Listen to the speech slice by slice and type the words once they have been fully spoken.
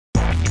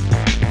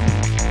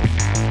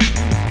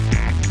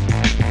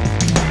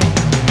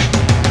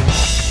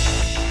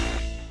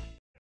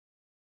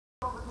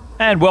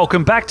And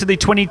welcome back to the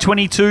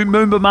 2022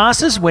 Moomba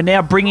Masters. We're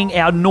now bringing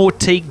our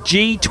Nautique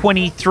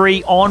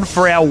G23 on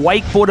for our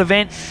wakeboard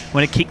event.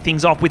 We're going to kick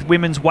things off with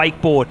women's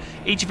wakeboard.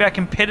 Each of our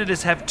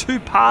competitors have 2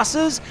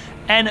 passes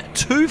and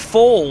 2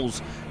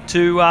 falls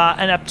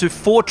and up to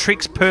 4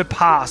 tricks per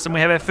pass. And we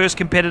have our first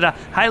competitor,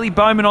 Hayley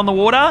Bowman, on the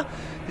water.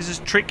 This is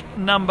trick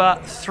number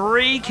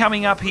 3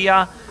 coming up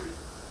here.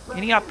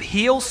 Getting up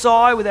heel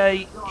side with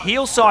a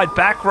heel side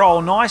back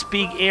roll. Nice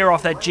big air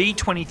off that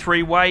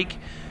G23 wake.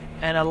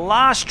 And a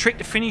last trick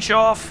to finish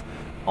off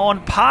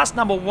on pass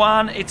number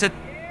 1. It's a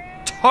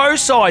toe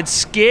side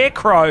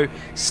scarecrow.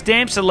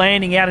 Stamps the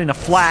landing out in the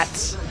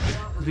flats.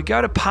 As we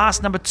go to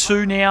pass number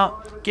 2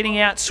 now. Getting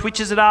out,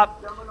 switches it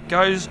up.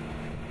 Goes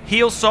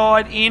heel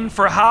side in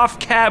for a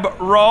half cab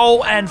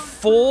roll and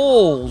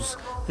falls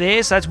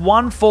there. So that's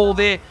 1 fall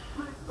there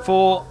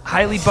for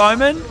Hayley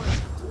Bowman.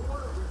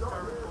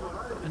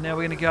 And now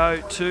we're going to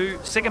go to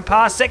second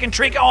pass, second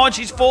trick. Oh, and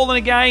she's fallen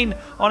again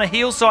on a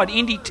heel side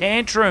Indy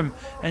tantrum.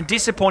 And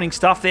disappointing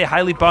stuff there,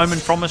 Hayley Bowman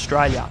from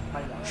Australia.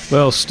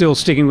 Well, still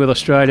sticking with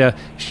Australia,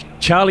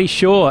 Charlie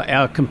Shaw,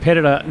 our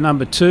competitor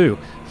number 2.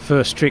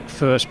 First trick,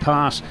 first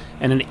pass,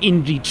 and an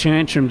Indy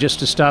tantrum just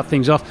to start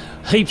things off.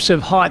 Heaps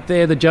of height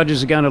there. The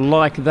judges are going to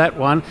like that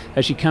one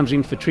as she comes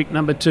in for trick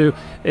number 2.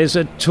 There's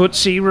a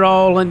Tootsie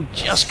roll and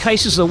just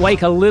cases the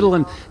wake a little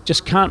and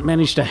just can't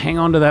manage to hang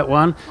on to that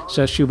one.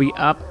 So she'll be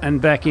up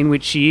and back in,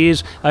 which she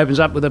is. Opens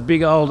up with a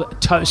big old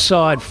toe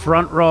side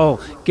front roll,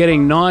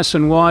 getting nice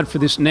and wide for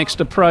this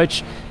next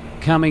approach.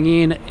 Coming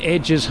in,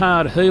 edges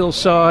hard, heel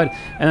side,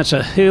 and it's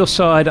a heel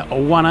side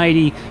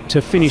 180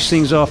 to finish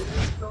things off.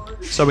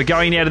 So we're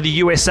going now to the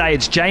USA.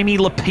 It's Jamie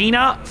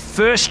Lapina.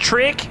 First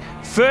trick,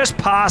 first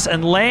pass,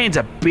 and lands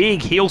a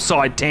big heel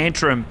side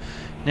tantrum.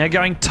 Now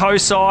going toe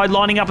side,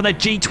 lining up on that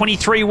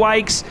G23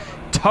 wakes.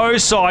 Toe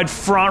side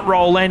front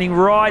roll, landing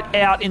right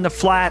out in the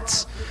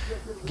flats.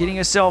 Getting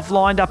herself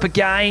lined up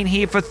again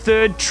here for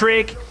third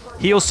trick.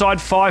 Heel side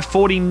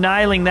 540,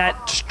 nailing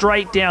that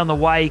straight down the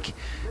wake.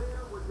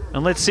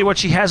 And let's see what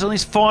she has on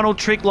this final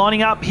trick.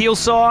 Lining up, heel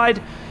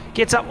side.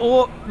 Gets up,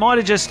 or might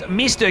have just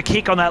missed her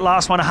kick on that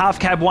last one. A half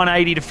cab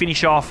 180 to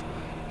finish off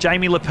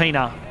Jamie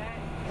Lapina.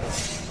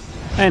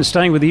 And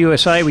staying with the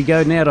USA, we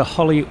go now to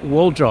Holly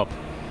Waldrop.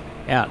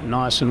 Out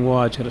nice and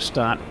wide, got to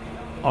start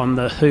on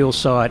the heel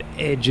side,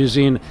 edges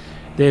in.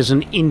 There's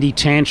an Indy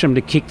tantrum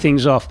to kick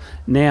things off.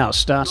 Now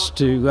starts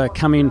to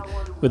come in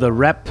with a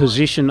wrap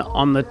position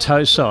on the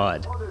toe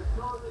side.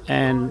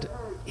 And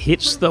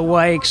hits the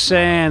wake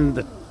sand.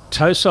 The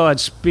toe side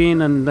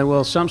spin and,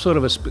 well, some sort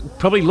of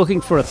probably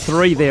looking for a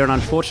 3 there and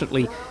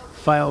unfortunately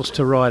fails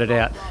to ride it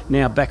out.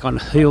 Now back on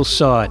heel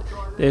side.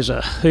 There's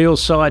a heel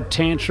side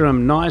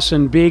tantrum, nice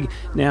and big.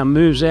 Now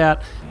moves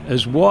out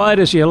as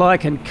wide as you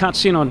like and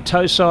cuts in on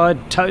toe side,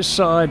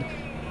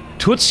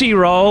 Tootsie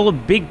roll.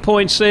 Big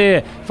points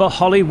there for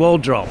Holly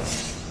Waldrop.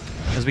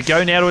 As we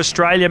go now to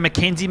Australia,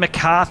 Mackenzie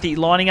McCarthy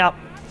lining up,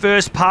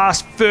 first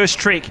pass, first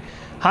trick.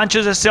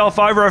 Hunches herself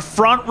over a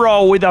front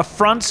roll with a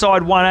front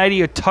side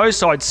 180, a toe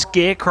side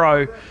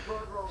scarecrow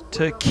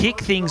to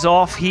kick things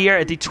off here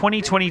at the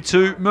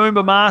 2022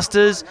 Moomba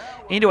Masters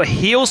into a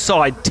heel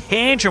side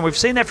tantrum. We've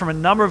seen that from a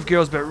number of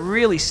girls, but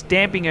really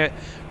stamping it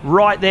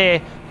right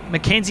there.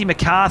 Mackenzie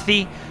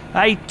McCarthy,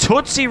 a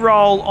Tootsie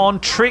roll on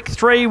trick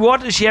 3.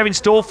 What does she have in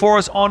store for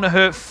us on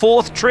her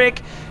 4th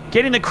trick?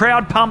 Getting the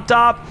crowd pumped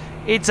up.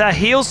 It's a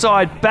heel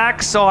side,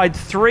 backside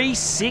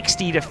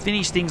 360 to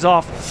finish things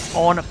off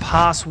on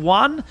pass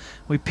 1.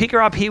 We pick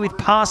her up here with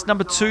pass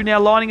number 2 now,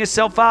 lining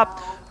herself up.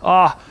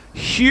 Oh,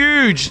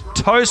 huge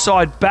toe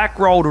side back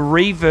roll to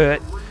revert.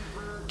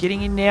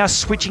 Getting in now,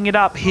 switching it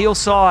up, heel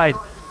side.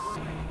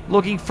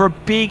 Looking for a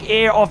big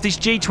air off this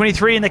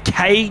G23 in the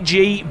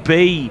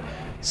KGB.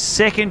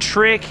 Second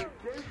trick,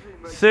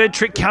 third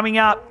trick coming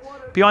up.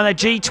 Behind that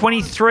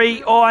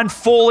G23, and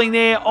falling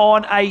there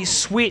on a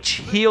switch,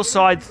 heel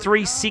side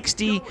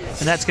 360, and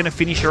that's going to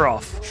finish her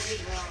off.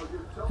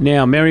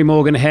 Now Mary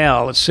Morgan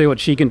Howell, let's see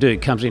what she can do.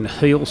 Comes in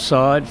heel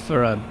side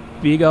for a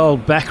big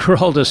old back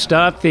roll to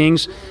start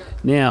things.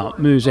 Now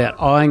moves out,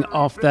 eyeing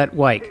off that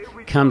wake.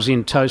 Comes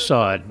in toe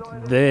side.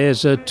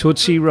 There's a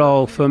Tootsie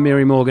roll for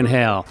Mary Morgan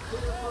Howell.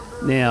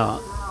 Now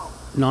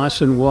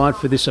nice and wide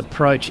for this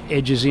approach,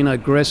 edges in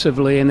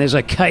aggressively, and there's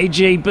a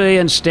KGB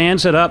and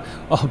stands it up.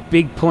 Oh,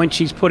 big point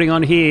she's putting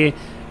on here.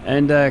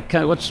 And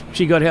what's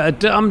she got here? A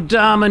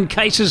dum-dum and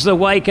cases the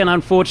wake, and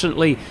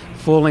unfortunately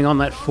falling on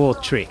that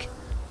 4th trick.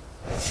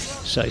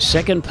 So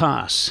second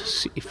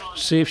pass,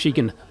 see if she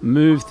can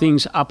move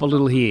things up a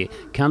little here.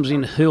 Comes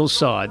in heel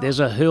side. There's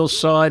a heel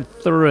side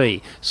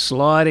 3,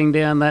 sliding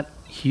down that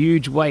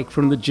huge wake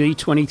from the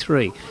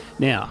G23.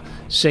 Now,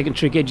 second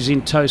trick, edges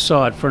in toe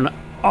side for an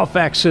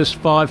off-axis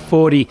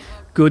 540.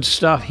 Good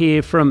stuff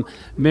here from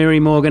Mary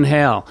Morgan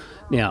Howell.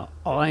 Now,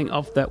 eyeing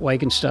off that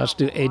wake and starts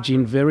to edge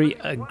in very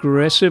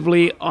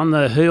aggressively on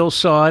the heel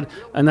side.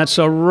 And that's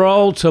a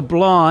roll to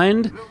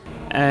blind.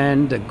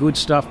 And good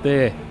stuff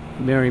there,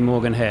 Mary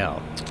Morgan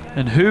Howell.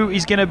 And who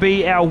is going to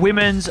be our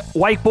women's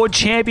wakeboard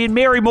champion?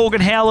 Mary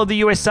Morgan Howell of the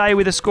USA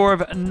with a score of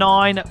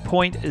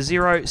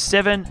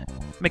 9.07.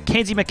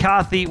 Mackenzie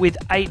McCarthy with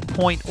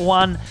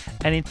 8.1.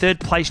 And in third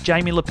place,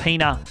 Jamie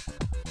Lapina.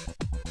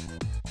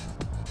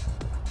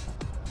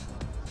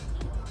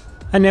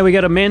 And now we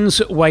go to men's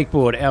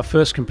wakeboard. Our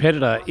first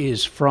competitor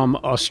is from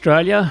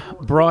Australia,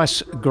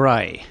 Bryce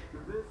Gray,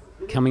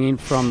 coming in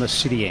from the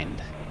city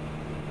end.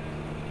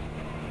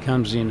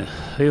 Comes in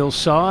heel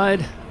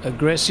side,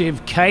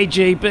 aggressive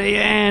KGB,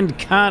 and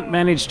can't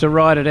manage to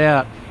ride it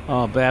out.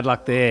 Oh, bad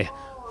luck there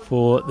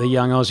for the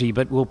young Aussie,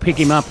 but we'll pick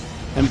him up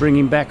and bring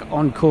him back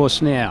on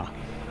course now.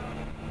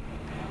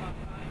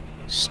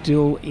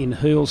 Still in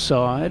heel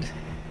side.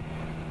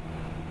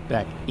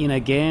 Back in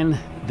again.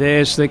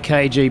 There's the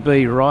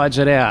KGB, rides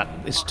it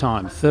out this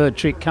time. Third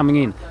trick coming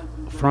in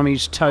from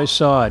his toe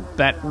side,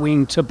 bat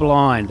wing to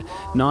blind.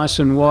 Nice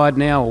and wide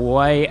now,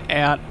 way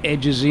out,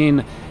 edges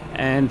in,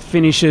 and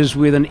finishes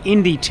with an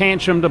Indy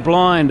tantrum to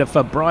blind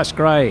for Bryce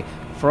Gray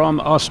from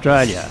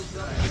Australia.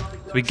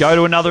 We go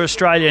to another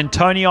Australian,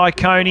 Tony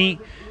Iacone.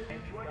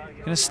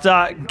 Going to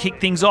start and kick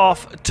things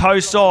off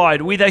toe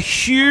side with a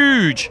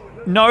huge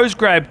nose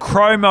grab,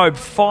 Chromo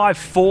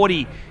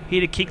 540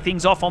 here to kick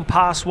things off on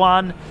pass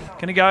one.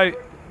 Going to go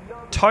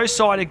toe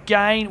side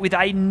again with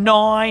a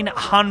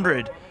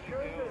 900.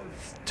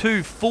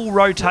 2 full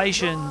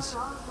rotations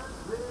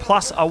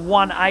plus a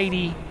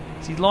 180.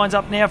 As he lines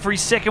up now for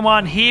his second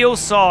one, heel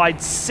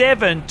side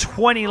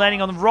 720,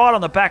 landing right on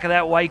the back of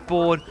that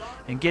wakeboard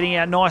and getting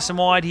out nice and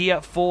wide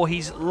here for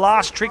his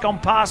last trick on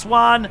pass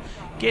one.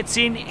 Gets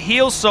in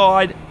heel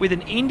side with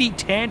an Indy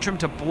tantrum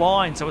to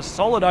blind, so a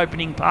solid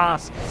opening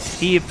pass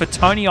here for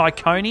Tony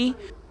Iacone.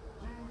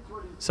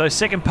 So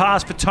second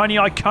pass for Tony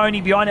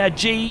Iacone behind our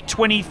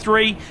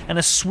G23 and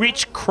a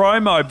switch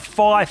Chromo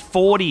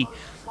 540.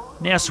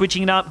 Now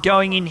switching it up,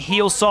 going in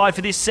heel side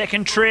for this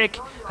second trick.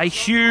 A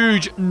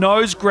huge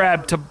nose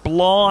grab to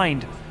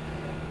blind.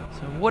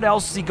 So what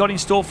else has he got in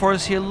store for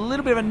us here? A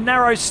little bit of a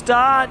narrow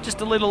start, just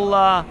a little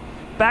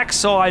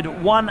backside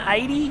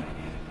 180.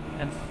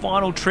 And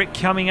final trick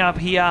coming up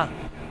here.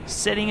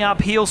 Setting up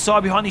heel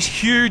side behind this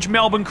huge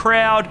Melbourne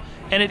crowd.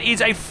 And it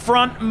is a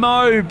front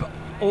mobe,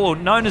 or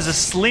known as a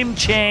slim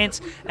chance,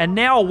 and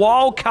now a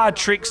wild card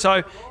trick.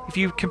 So if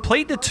you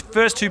complete the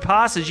first two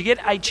passes, you get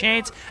a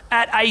chance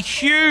at a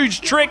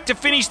huge trick to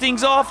finish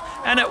things off,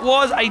 and it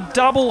was a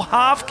double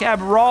half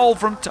cab roll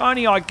from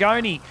Tony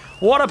Iacone.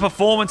 What a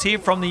performance here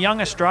from the young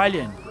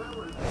Australian.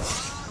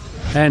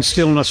 And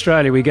still in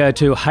Australia, we go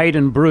to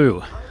Hayden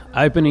Brew.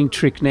 Opening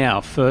trick now,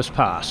 first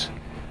pass.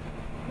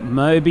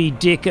 Moby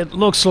Dick, it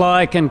looks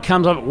like, and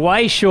comes up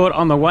way short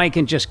on the wake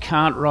and just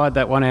can't ride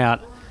that one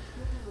out.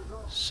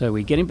 So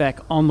we get him back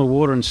on the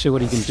water and see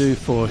what he can do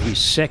for his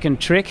second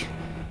trick.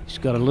 He's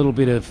got a little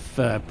bit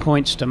of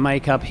points to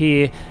make up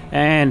here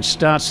and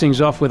starts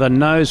things off with a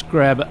nose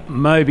grab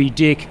Moby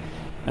Dick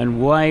and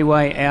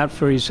way out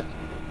for his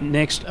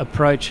next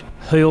approach,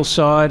 heel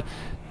side.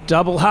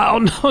 Double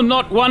half, no,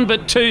 not one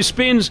but two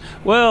spins.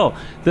 Well,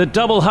 the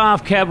double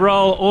half cab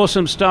roll,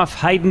 awesome stuff.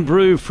 Hayden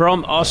Brew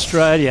from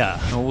Australia.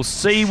 And we'll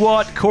see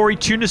what Corey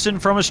Tunison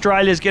from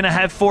Australia is going to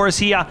have for us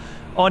here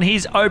on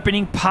his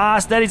opening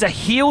pass. That is a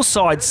heel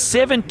side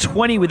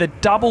 720 with a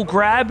double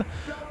grab,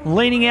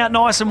 leaning out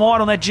nice and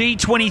wide on that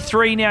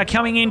G23. Now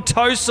coming in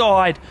toe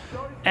side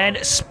and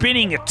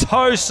spinning a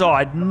toe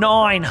side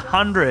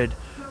 900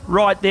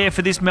 right there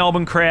for this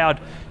Melbourne crowd.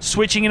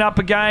 Switching it up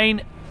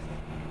again,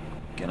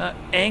 gonna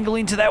angle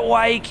into that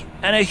wake,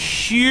 and a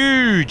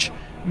huge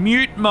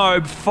mute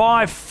mobe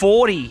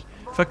 540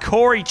 for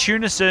Corey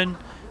Tunison.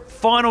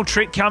 Final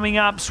trick coming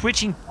up,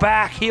 switching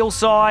back heel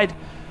side,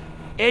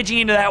 edging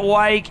into that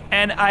wake,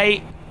 and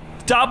a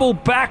double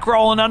back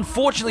roll, and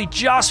unfortunately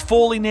just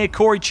falling there,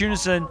 Corey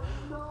Tunison,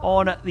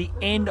 on the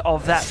end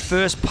of that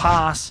first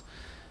pass.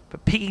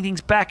 But picking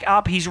things back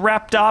up, he's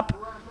wrapped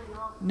up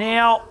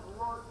now,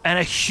 and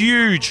a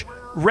huge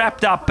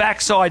wrapped up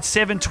backside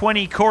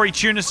 720, Corey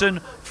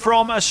Tunison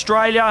from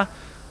Australia.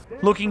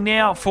 Looking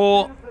now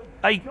for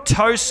a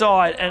toe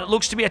side, and it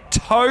looks to be a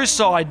toe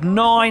side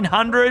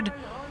 900.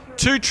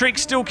 Two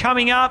tricks still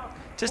coming up.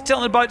 Just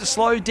telling the boat to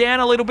slow down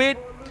a little bit.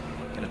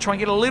 Going to try and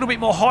get a little bit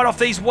more height off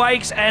these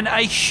wakes, and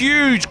a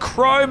huge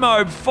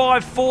Chromo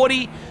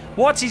 540.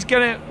 What's he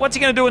going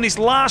to do in this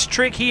last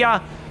trick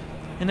here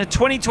in the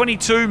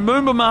 2022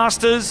 Moomba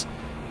Masters?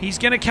 He's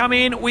going to come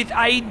in with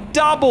a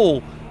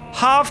double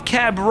half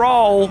cab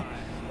roll.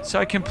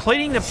 So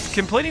completing the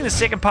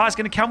second pass,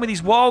 going to come with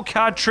his wild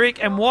card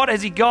trick. And what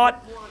has he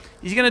got?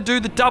 He's going to do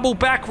the double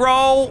back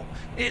roll.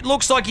 It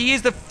looks like he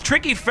is. The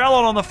trick he fell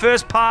on the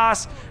first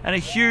pass, and a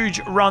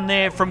huge run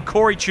there from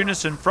Corey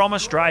Tunison from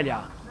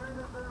Australia.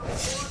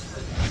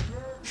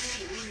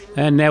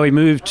 And now we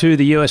move to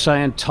the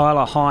USA and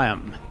Tyler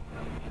Hyam.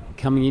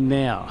 Coming in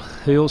now,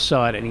 heel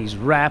side, and he's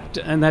wrapped,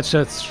 and that's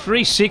a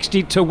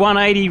 360 to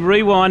 180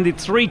 rewind, the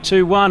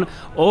 3-2-1.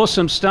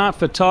 Awesome start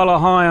for Tyler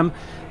Hyam.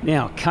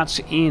 Now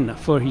cuts in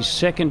for his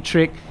second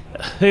trick,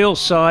 heel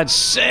side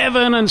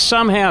 7, and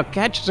somehow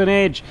catches an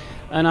edge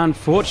and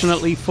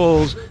unfortunately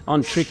falls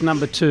on trick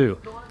number 2.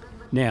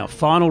 Now,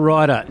 final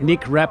rider,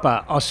 Nick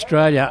Rapper,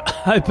 Australia,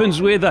 opens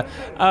with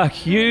a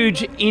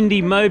huge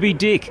Indy Moby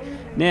Dick.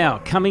 Now,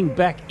 coming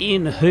back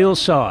in heel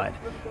side.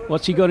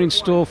 What's he got in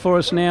store for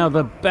us now?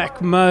 The back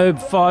Mobe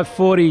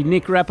 540.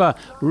 Nick Rapper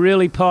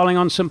really piling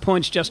on some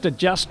points, just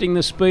adjusting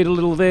the speed a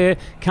little there.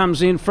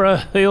 Comes in for a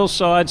heel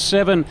side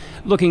 7.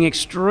 Looking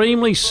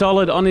extremely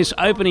solid on this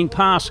opening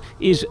pass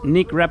is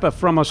Nick Rapper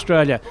from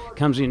Australia.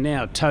 Comes in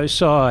now, toe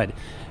side.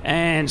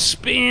 And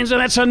spins,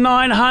 and that's a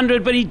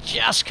 900, but he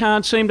just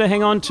can't seem to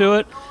hang on to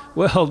it.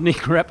 Well,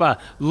 Nick Rapper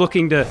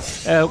looking to,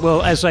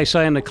 well, as they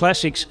say in the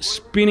classics,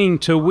 spinning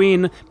to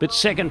win, but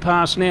second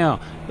pass now.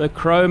 The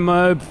Crow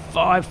Mobe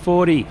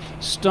 540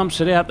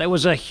 stomps it out. That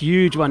was a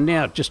huge one.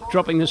 Now, just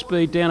dropping the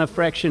speed down a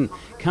fraction.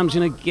 Comes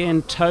in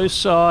again, toe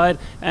side,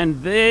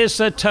 and there's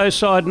the toe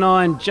side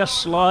 9.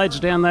 Just slides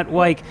down that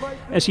wake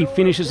as he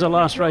finishes the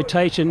last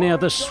rotation. Now,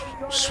 the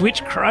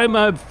switch Crow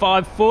Mobe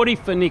 540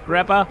 for Nick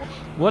Rapper.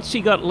 What's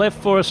he got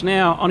left for us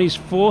now on his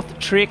fourth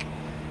trick?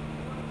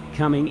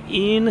 Coming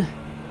in.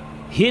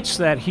 Hits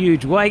that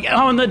huge wake.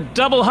 Oh, and the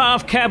double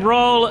half cab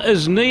roll,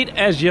 as neat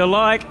as you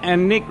like.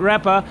 And Nick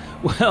Rapper,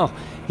 well,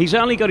 he's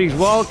only got his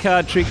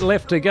wildcard trick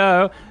left to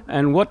go.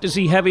 And what does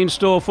he have in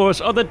store for us?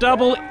 Oh, the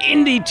double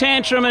Indy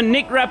Tantrum, and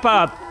Nick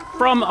Rapper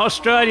from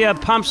Australia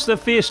pumps the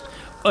fist.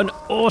 An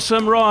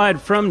awesome ride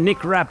from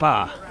Nick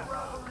Rapper.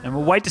 And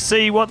we'll wait to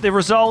see what the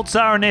results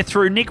are. And they're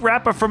through. Nick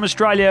Rapper from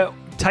Australia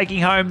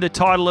taking home the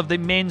title of the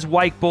men's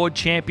wakeboard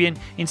champion.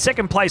 In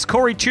second place,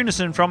 Corey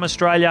Tunison from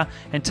Australia,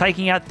 and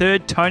taking out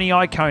third, Tony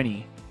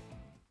Iacone.